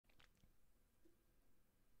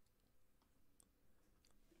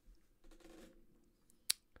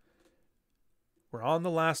We're on the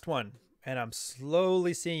last one, and I'm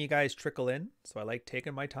slowly seeing you guys trickle in, so I like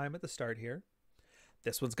taking my time at the start here.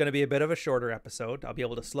 This one's going to be a bit of a shorter episode. I'll be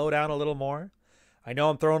able to slow down a little more. I know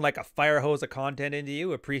I'm throwing like a fire hose of content into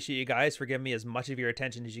you. Appreciate you guys for giving me as much of your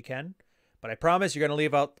attention as you can. But I promise you're going to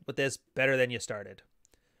leave out with this better than you started.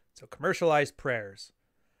 So, commercialized prayers.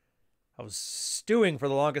 I was stewing for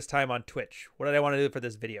the longest time on Twitch. What did I want to do for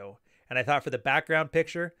this video? And I thought for the background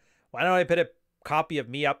picture, why don't I put a copy of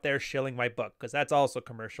me up there shilling my book? Because that's also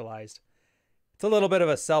commercialized. It's a little bit of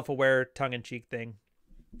a self-aware, tongue-in-cheek thing.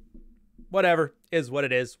 Whatever, is what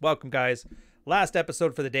it is. Welcome, guys. Last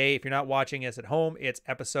episode for the day. If you're not watching us at home, it's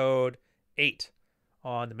episode 8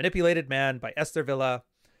 on The Manipulated Man by Esther Villa,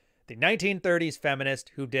 the 1930s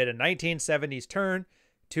feminist who did a 1970s turn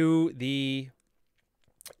to the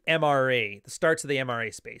MRA, the starts of the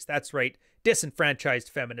MRA space. That's right. Disenfranchised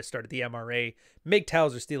feminists started the MRA.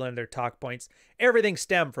 MGTOWs are stealing their talk points. Everything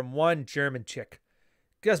stemmed from one German chick.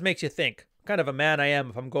 Just makes you think. What kind of a man I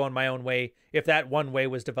am if I'm going my own way, if that one way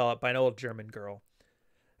was developed by an old German girl.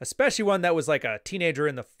 Especially one that was like a teenager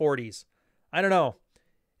in the 40s. I don't know.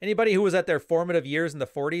 Anybody who was at their formative years in the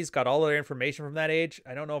 40s got all of their information from that age.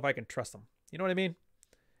 I don't know if I can trust them. You know what I mean?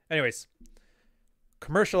 Anyways,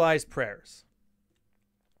 commercialized prayers.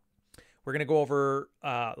 We're going to go over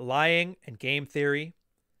lying and game theory.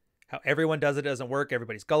 How everyone does it doesn't work.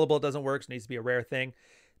 Everybody's gullible, it doesn't work. So it needs to be a rare thing.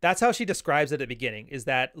 That's how she describes it at the beginning, is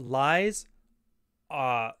that lies,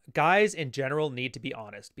 guys in general need to be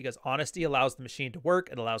honest, because honesty allows the machine to work.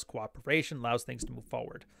 It allows cooperation, allows things to move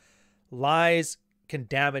forward. Lies can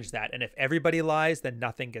damage that. And if everybody lies, then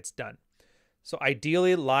nothing gets done. So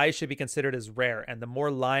ideally, lies should be considered as rare. And the more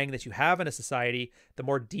lying that you have in a society, the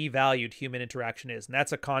more devalued human interaction is. And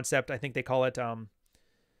that's a concept, I think they call it,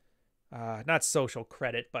 not social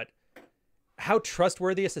credit, but how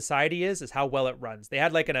trustworthy a society is how well it runs. They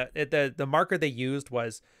had like the marker they used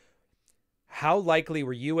was, how likely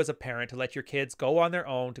were you as a parent to let your kids go on their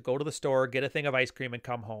own, to go to the store, get a thing of ice cream and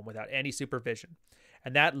come home without any supervision?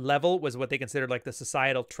 And that level was what they considered like the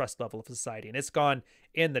societal trust level of society. And it's gone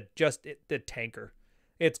in the tanker.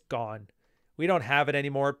 It's gone. We don't have it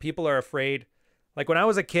anymore. People are afraid. Like when I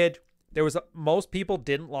was a kid, most people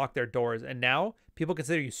didn't lock their doors. And now people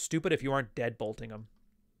consider you stupid if you aren't deadbolting them.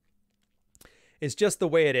 It's just the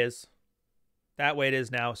way it is. That way it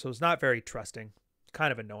is now. So it's not very trusting. It's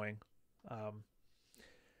kind of annoying.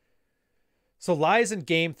 So lies and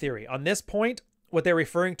game theory. On this point, what they're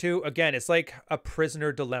referring to, again, it's like a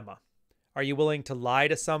prisoner dilemma. Are you willing to lie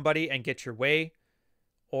to somebody and get your way?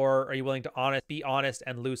 Or are you willing to be honest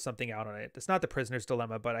and lose something out on it? It's not the prisoner's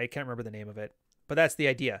dilemma, but I can't remember the name of it. But that's the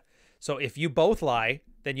idea. So if you both lie,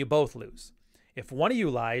 then you both lose. If one of you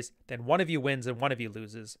lies, then one of you wins and one of you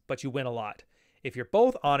loses, but you win a lot. If you're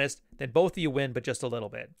both honest, then both of you win, but just a little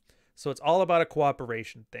bit. So it's all about a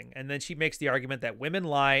cooperation thing. And then she makes the argument that women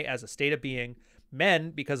lie as a state of being.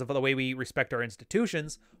 Men, because of the way we respect our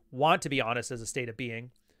institutions, want to be honest as a state of being.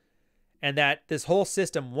 And that this whole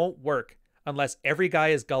system won't work unless every guy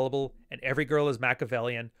is gullible and every girl is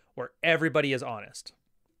Machiavellian, or everybody is honest.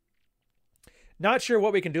 Not sure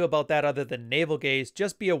what we can do about that other than navel gaze.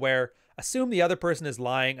 Just be aware. Assume the other person is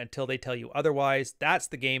lying until they tell you otherwise. That's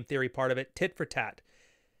the game theory part of it. Tit for tat.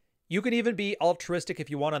 You can even be altruistic if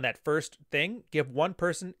you want on that first thing. Give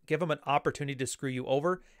them an opportunity to screw you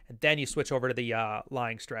over, and then you switch over to the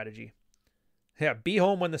lying strategy. Yeah, be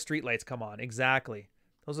home when the streetlights come on. Exactly.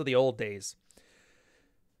 Those are the old days.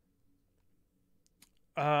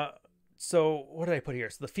 So what did I put here?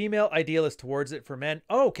 So the female ideal is towards it for men.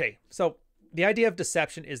 Oh, okay. So the idea of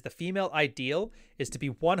deception is the female ideal is to be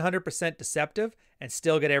 100% deceptive and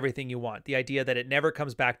still get everything you want. The idea that it never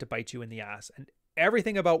comes back to bite you in the ass. And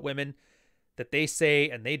everything about women that they say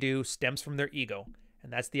and they do stems from their ego.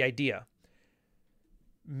 And that's the idea.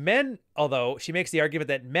 Men, although she makes the argument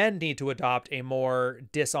that men need to adopt a more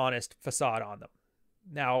dishonest facade on them.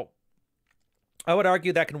 Now, I would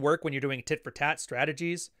argue that can work when you're doing tit for tat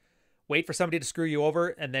strategies. Wait for somebody to screw you over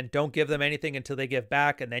and then don't give them anything until they give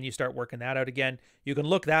back, and then you start working that out again. You can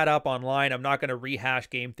look that up online. I'm not going to rehash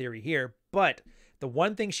game theory here, but the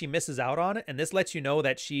one thing she misses out on, and this lets you know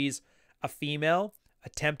that she's a female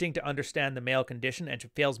attempting to understand the male condition, and she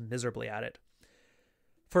fails miserably at it.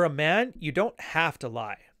 For a man, you don't have to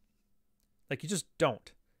lie. Like, you just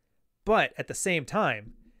don't. But at the same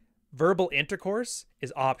time, verbal intercourse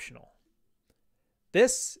is optional.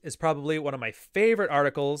 This is probably one of my favorite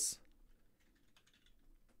articles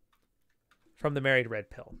from the Married Red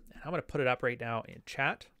Pill. And I'm going to put it up right now in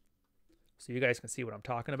chat so you guys can see what I'm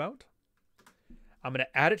talking about. I'm going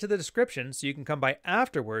to add it to the description so you can come by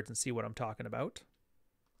afterwards and see what I'm talking about.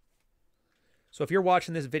 So if you're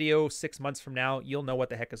watching this video 6 months from now, you'll know what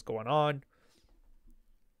the heck is going on.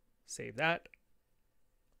 Save that.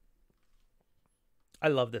 I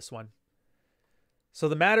love this one. So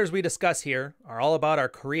the matters we discuss here are all about our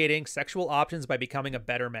creating sexual options by becoming a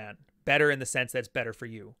better man. Better in the sense that it's better for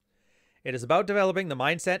you. It is about developing the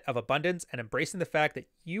mindset of abundance and embracing the fact that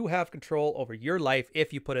you have control over your life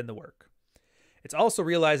if you put in the work. It's also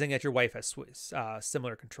realizing that your wife has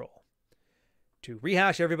similar control. To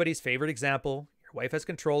rehash everybody's favorite example, your wife has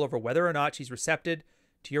control over whether or not she's receptive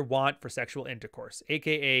to your want for sexual intercourse,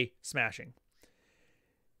 aka smashing.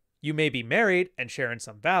 You may be married and sharing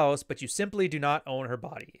some vows, but you simply do not own her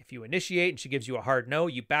body. If you initiate and she gives you a hard no,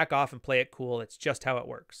 you back off and play it cool. It's just how it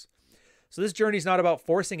works. So this journey is not about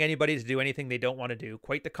forcing anybody to do anything they don't want to do.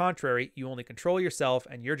 Quite the contrary, you only control yourself,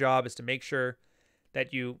 and your job is to make sure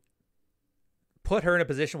that you put her in a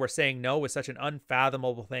position where saying no is such an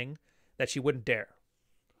unfathomable thing that she wouldn't dare.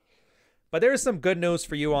 But there is some good news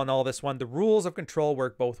for you on all this one. The rules of control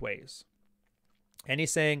work both ways. And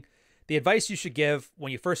he's saying the advice you should give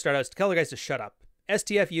when you first start out is to tell the guys to shut up.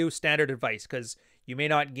 STFU, standard advice, because you may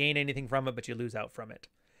not gain anything from it, but you lose out from it.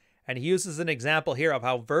 And he uses an example here of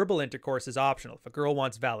how verbal intercourse is optional. If a girl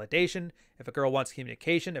wants validation, if a girl wants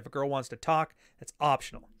communication, if a girl wants to talk, it's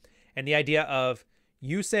optional. And the idea of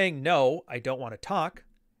you saying, no, I don't want to talk,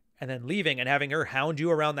 and then leaving and having her hound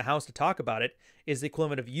you around the house to talk about it is the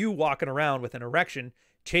equivalent of you walking around with an erection,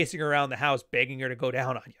 chasing her around the house, begging her to go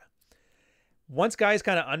down on you. Once guys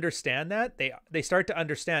kind of understand that, they start to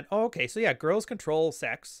understand, oh, okay, so yeah, girls control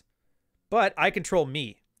sex, but I control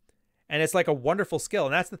me. And it's like a wonderful skill.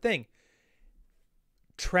 And that's the thing.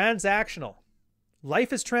 Transactional.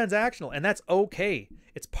 Life is transactional, and that's okay.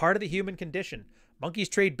 It's part of the human condition. Monkeys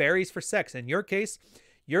trade berries for sex. In your case,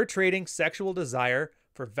 you're trading sexual desire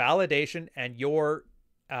for validation and your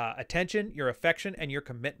attention, your affection, and your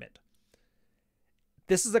commitment.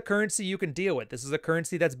 This is a currency you can deal with. This is a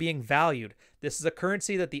currency that's being valued. This is a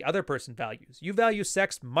currency that the other person values. You value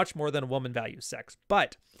sex much more than a woman values sex.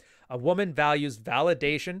 But a woman values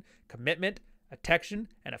validation, commitment, attention,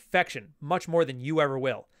 and affection much more than you ever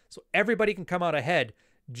will. So everybody can come out ahead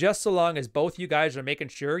just so long as both you guys are making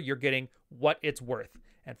sure you're getting what it's worth.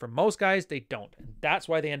 And for most guys, they don't. And that's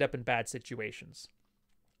why they end up in bad situations.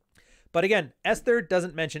 But again, Esther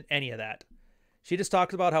doesn't mention any of that. She just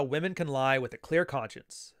talks about how women can lie with a clear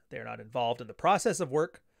conscience. They are not involved in the process of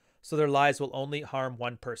work, so their lies will only harm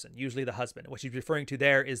one person, usually the husband. What she's referring to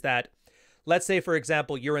there is that, let's say, for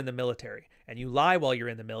example, you're in the military and you lie while you're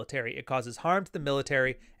in the military. It causes harm to the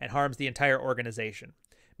military and harms the entire organization.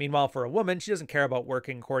 Meanwhile, for a woman, she doesn't care about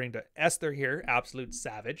working, according to Esther here, absolute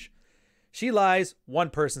savage. She lies, one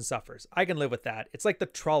person suffers. I can live with that. It's like the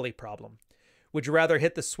trolley problem. Would you rather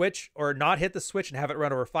hit the switch or not hit the switch and have it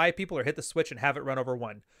run over 5 people, or hit the switch and have it run over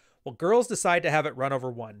 1? Well, girls decide to have it run over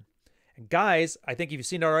 1. And guys, I think if you've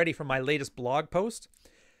seen it already from my latest blog post,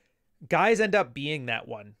 guys end up being that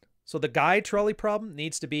one. So the guy trolley problem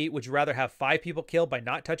needs to be, would you rather have 5 people killed by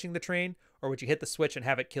not touching the train, or would you hit the switch and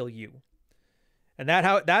have it kill you? And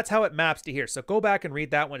that's how it maps to here. So go back and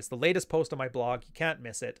read that one. It's the latest post on my blog. You can't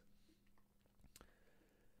miss it.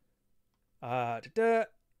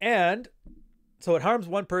 And so it harms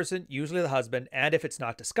one person, usually the husband, and if it's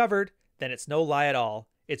not discovered, then it's no lie at all.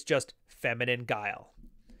 It's just feminine guile.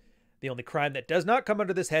 The only crime that does not come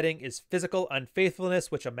under this heading is physical unfaithfulness,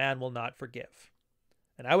 which a man will not forgive.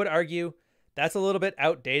 And I would argue that's a little bit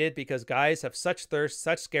outdated because guys have such thirst,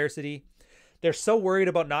 such scarcity. They're so worried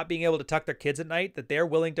about not being able to tuck their kids at night that they're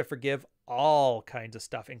willing to forgive all kinds of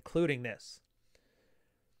stuff, including this.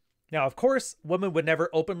 Now, of course, women would never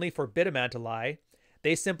openly forbid a man to lie.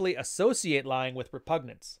 They simply associate lying with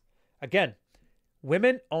repugnance. Again,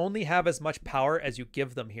 women only have as much power as you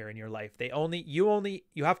give them here in your life.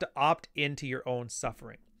 You have to opt into your own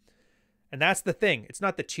suffering. And that's the thing. It's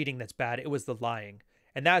not the cheating that's bad. It was the lying.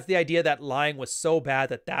 And that's the idea that lying was so bad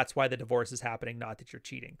that that's why the divorce is happening, not that you're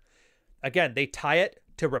cheating. Again, they tie it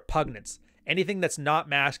to repugnance. Anything that's not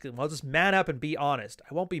masculine, well, just man up and be honest.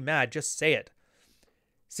 I won't be mad. Just say it.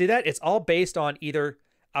 See that? It's all based on either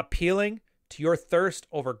appealing to your thirst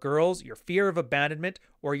over girls, your fear of abandonment,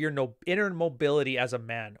 or your inner mobility as a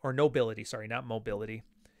man. Or nobility, sorry, not mobility.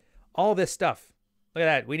 All this stuff. Look at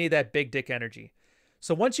that. We need that big dick energy.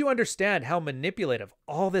 So once you understand how manipulative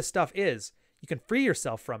all this stuff is, you can free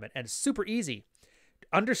yourself from it. And it's super easy.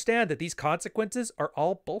 Understand that these consequences are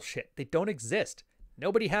all bullshit. They don't exist.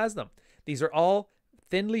 Nobody has them. These are all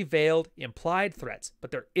thinly veiled, implied threats,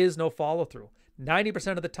 but there is no follow through.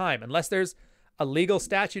 90% of the time, unless there's a legal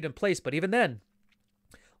statute in place. But even then,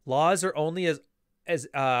 laws are only as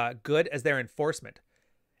good as their enforcement.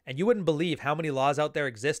 And you wouldn't believe how many laws out there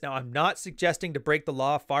exist. Now, I'm not suggesting to break the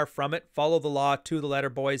law, far from it. Follow the law to the letter,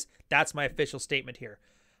 boys. That's my official statement here.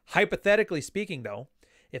 Hypothetically speaking, though,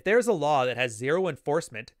 if there's a law that has zero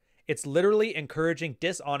enforcement, it's literally encouraging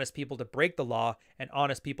dishonest people to break the law and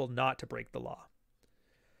honest people not to break the law.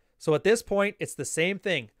 So at this point, it's the same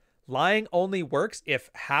thing. Lying only works if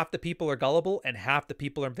half the people are gullible and half the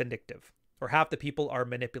people are vindictive, or half the people are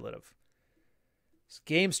manipulative. It's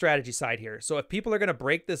game strategy side here. So if people are going to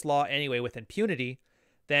break this law anyway with impunity,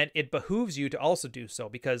 then it behooves you to also do so,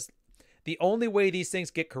 because the only way these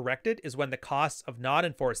things get corrected is when the costs of not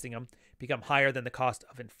enforcing them become higher than the cost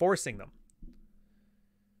of enforcing them.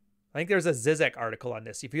 I think there's a Zizek article on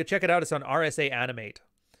this. If you check it out, it's on RSA Animate.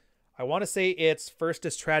 I want to say it's first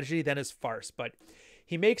is tragedy, then is farce, but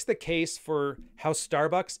he makes the case for how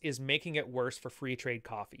Starbucks is making it worse for free trade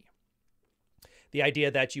coffee. The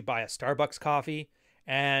idea that you buy a Starbucks coffee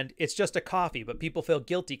and it's just a coffee, but people feel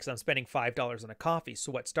guilty because I'm spending $5 on a coffee.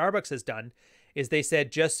 So what Starbucks has done is they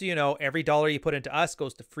said, just so you know, every dollar you put into us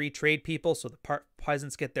goes to free trade people, so the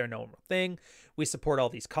peasants get their normal thing. We support all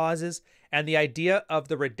these causes. And the idea of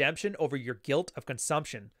the redemption over your guilt of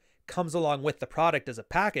consumption comes along with the product as a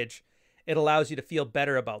package. It allows you to feel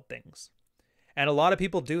better about things. And a lot of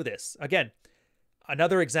people do this. Again,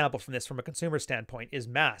 another example from this from a consumer standpoint is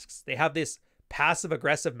masks. They have this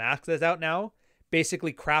passive-aggressive mask that's out now,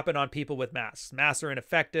 basically crapping on people with masks. Masks are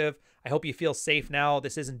ineffective. I hope you feel safe now.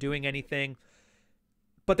 This isn't doing anything.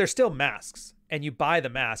 But they're still masks. And you buy the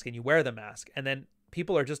mask and you wear the mask. And then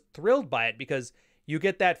people are just thrilled by it because you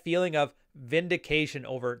get that feeling of vindication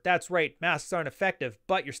over, that's right, masks aren't effective,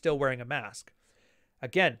 but you're still wearing a mask.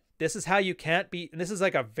 Again, this is how you can't be, and this is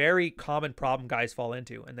like a very common problem guys fall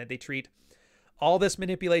into, and that they treat all this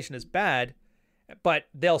manipulation as bad, but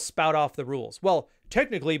they'll spout off the rules. Well,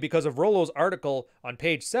 technically, because of Rollo's article on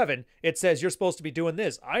page 7, it says you're supposed to be doing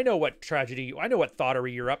this. I know what tragedy, I know what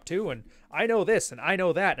thoughterry you're up to, and I know this, and I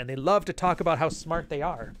know that, and they love to talk about how smart they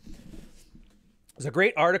are. There's a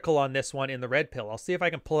great article on this one in the Red Pill. I'll see if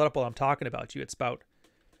I can pull it up while I'm talking about you. It's about,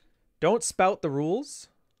 don't spout the rules.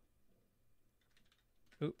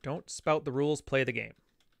 Oop, don't spout the rules, play the game.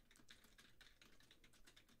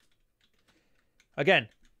 Again,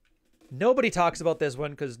 nobody talks about this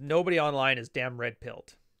one because nobody online is damn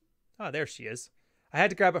red-pilled. Oh, there she is. I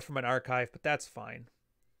had to grab it from an archive, but that's fine.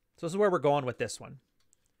 So this is where we're going with this one.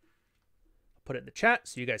 I'll put it in the chat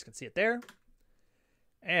so you guys can see it there.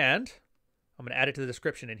 And I'm going to add it to the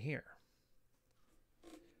description in here.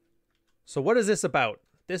 So what is this about?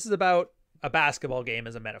 This is about a basketball game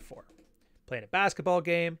as a metaphor. Playing a basketball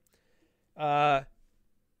game.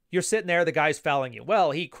 You're sitting there, the guy's fouling you.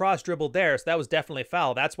 Well, he cross-dribbled there, so that was definitely a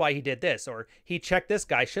foul. That's why he did this. Or he checked this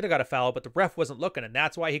guy, should have got a foul, but the ref wasn't looking, and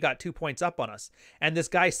that's why he got 2 points up on us. And this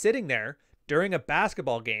guy sitting there during a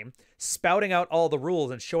basketball game, spouting out all the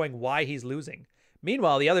rules and showing why he's losing.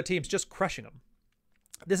 Meanwhile, the other team's just crushing him.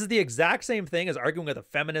 This is the exact same thing as arguing with a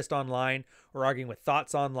feminist online, or arguing with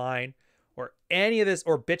thoughts online, or any of this,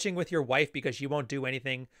 or bitching with your wife because she won't do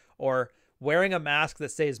anything, or wearing a mask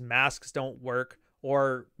that says masks don't work,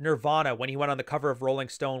 or Nirvana when he went on the cover of Rolling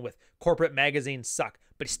Stone with corporate magazines suck,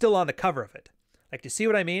 but he's still on the cover of it. Like, do you see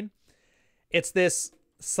what I mean? It's this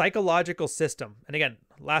psychological system. And again,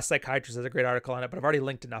 Last Psychiatrist has a great article on it, but I've already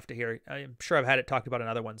linked enough to here. I'm sure I've had it talked about in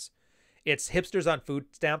other ones. It's Hipsters on Food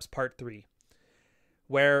Stamps Part 3,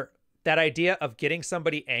 where that idea of getting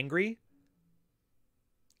somebody angry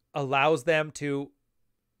allows them to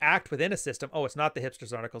act within a system. Oh, it's not the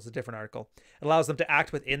hipsters article, it's a different article. It allows them to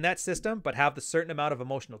act within that system, but have the certain amount of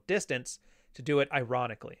emotional distance to do it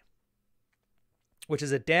ironically, which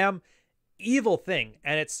is a damn evil thing.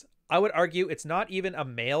 And it's, I would argue, it's not even a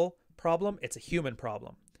male problem. It's a human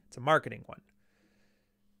problem. It's a marketing one.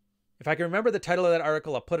 If I can remember the title of that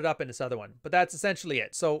article, I'll put it up in this other one, but that's essentially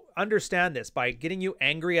it. So understand this, by getting you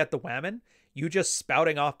angry at the whammon, you just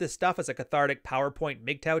spouting off this stuff as a cathartic PowerPoint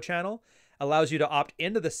MGTOW channel allows you to opt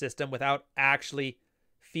into the system without actually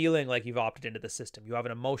feeling like you've opted into the system. You have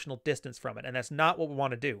an emotional distance from it, and that's not what we want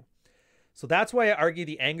to do. So that's why I argue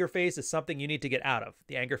the anger phase is something you need to get out of.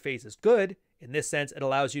 The anger phase is good. In this sense, it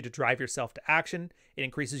allows you to drive yourself to action. It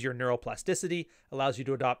increases your neuroplasticity, allows you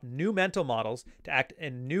to adopt new mental models to act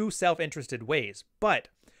in new self-interested ways. But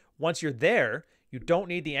once you're there, you don't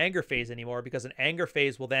need the anger phase anymore, because an anger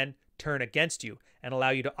phase will then turn against you and allow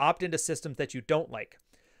you to opt into systems that you don't like.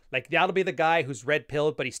 Like, that'll be the guy who's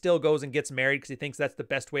red-pilled, but he still goes and gets married because he thinks that's the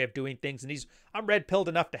best way of doing things. And I'm red-pilled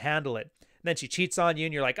enough to handle it. And then she cheats on you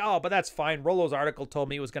and you're like, oh, but that's fine. Rollo's article told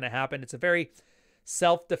me it was going to happen. It's a very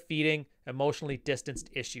self-defeating, emotionally distanced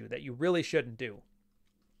issue that you really shouldn't do.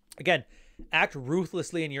 Again, Act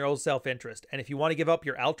ruthlessly in your own self-interest. And if you want to give up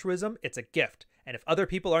your altruism, it's a gift. And if other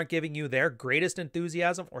people aren't giving you their greatest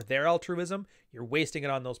enthusiasm or their altruism, you're wasting it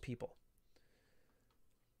on those people.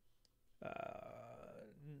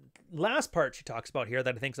 Last part she talks about here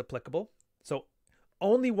that I think is applicable. So,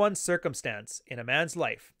 only one circumstance in a man's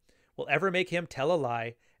life will ever make him tell a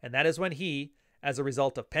lie, and that is when he, as a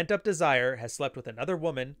result of pent-up desire, has slept with another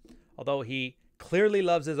woman, although he clearly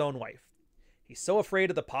loves his own wife. He's so afraid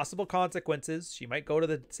of the possible consequences, she might go to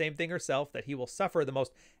the same thing herself, that he will suffer the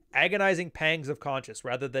most agonizing pangs of conscience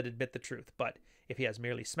rather than admit the truth. But if he has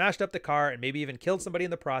merely smashed up the car and maybe even killed somebody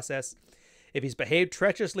in the process, if he's behaved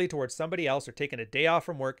treacherously towards somebody else or taken a day off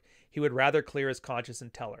from work, he would rather clear his conscience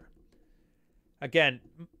and tell her. Again,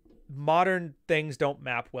 modern things don't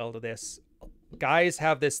map well to this. Guys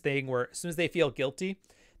have this thing where as soon as they feel guilty,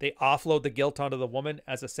 they offload the guilt onto the woman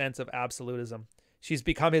as a sense of absolutism. She's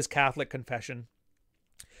become his Catholic confession.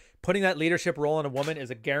 Putting that leadership role on a woman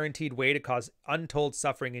is a guaranteed way to cause untold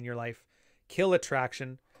suffering in your life, kill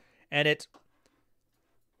attraction, and it,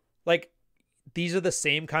 like, these are the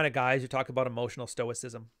same kind of guys who talk about emotional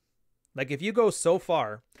stoicism. Like, if you go so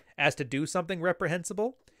far as to do something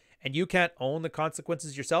reprehensible and you can't own the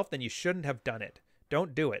consequences yourself, then you shouldn't have done it.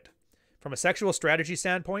 Don't do it. From a sexual strategy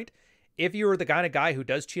standpoint, if you're the kind of guy who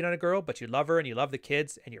does cheat on a girl, but you love her and you love the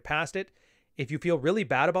kids and you're past it, if you feel really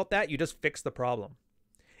bad about that, you just fix the problem.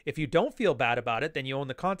 If you don't feel bad about it, then you own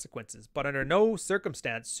the consequences. But under no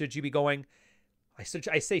circumstance should you be going, I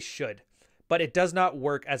say should, but it does not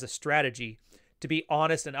work as a strategy to be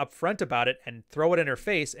honest and upfront about it and throw it in her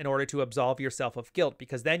face in order to absolve yourself of guilt,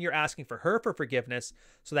 because then you're asking for her for forgiveness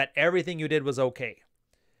so that everything you did was okay.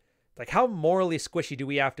 Like, how morally squishy do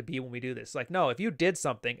we have to be when we do this? Like, no, if you did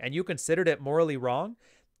something and you considered it morally wrong,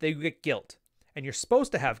 then you get guilt. And you're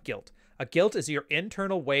supposed to have guilt. A guilt is your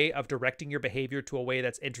internal way of directing your behavior to a way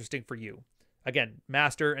that's interesting for you. Again,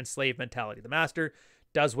 master and slave mentality. The master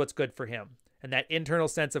does what's good for him. And that internal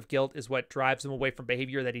sense of guilt is what drives him away from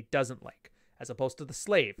behavior that he doesn't like, as opposed to the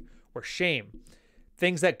slave, where shame,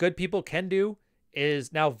 things that good people can do,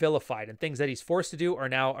 is now vilified, and things that he's forced to do are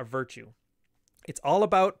now a virtue. It's all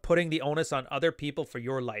about putting the onus on other people for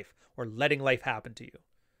your life, or letting life happen to you.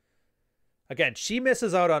 Again, she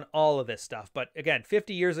misses out on all of this stuff. But again,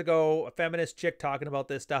 50 years ago, a feminist chick talking about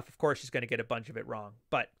this stuff, of course she's going to get a bunch of it wrong.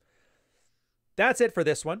 But that's it for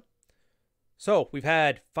this one. So we've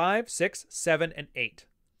had 5, 6, 7, and 8.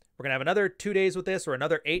 We're going to have another 2 days with this, or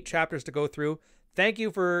another 8 chapters to go through. Thank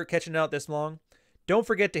you for catching out this long. Don't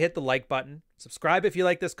forget to hit the like button. Subscribe if you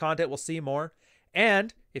like this content. We'll see more.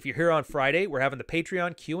 And if you're here on Friday, we're having the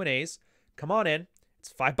Patreon Q&As. Come on in.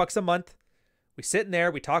 It's $5 a month. We sit in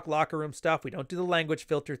there. We talk locker room stuff. We don't do the language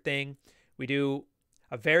filter thing. We do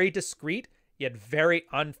a very discreet yet very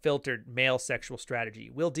unfiltered male sexual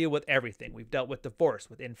strategy. We'll deal with everything. We've dealt with divorce,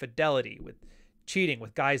 with infidelity, with cheating,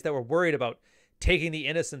 with guys that were worried about taking the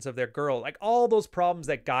innocence of their girl. Like all those problems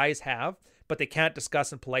that guys have, but they can't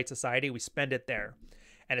discuss in polite society. We spend it there.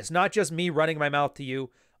 And it's not just me running my mouth to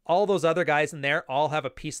you. All those other guys in there all have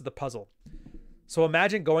a piece of the puzzle. So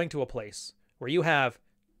imagine going to a place where you have,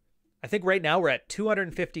 I think right now we're at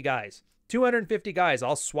 250 guys. 250 guys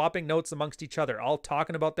all swapping notes amongst each other, all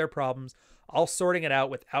talking about their problems, all sorting it out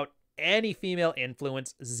without any female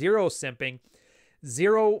influence, zero simping,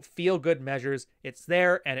 zero feel-good measures. It's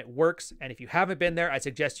there and it works. And if you haven't been there, I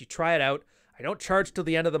suggest you try it out. I don't charge till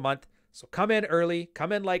the end of the month. So come in early,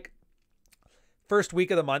 come in like first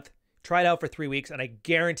week of the month, try it out for 3 weeks, and I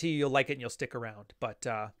guarantee you'll like it and you'll stick around. But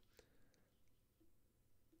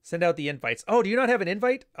send out the invites. Oh, do you not have an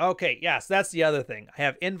invite? Okay, yes, that's the other thing. I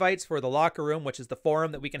have invites for the locker room, which is the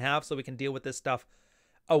forum that we can have so we can deal with this stuff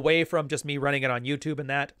away from just me running it on YouTube and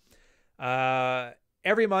that.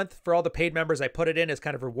 Every month for all the paid members, I put it in as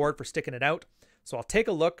kind of reward for sticking it out. So I'll take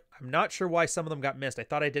a look. I'm not sure why some of them got missed. I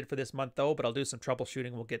thought I did for this month, though, but I'll do some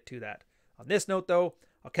troubleshooting. We'll get to that. On this note, though,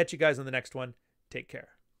 I'll catch you guys on the next one. Take care.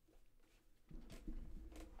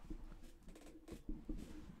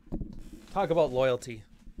 Talk about loyalty.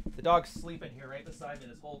 The dog's sleeping here right beside me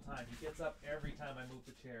this whole time. He gets up every time I move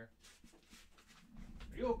the chair.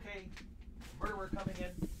 Are you okay? Murderer coming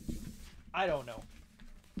in? I don't know.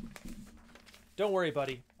 Don't worry,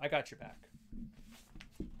 buddy. I got your back.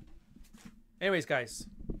 Anyways, guys.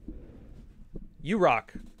 You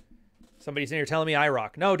rock. Somebody's in here telling me I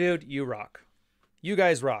rock. No, dude, you rock. You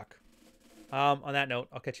guys rock. On that note,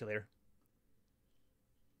 I'll catch you later.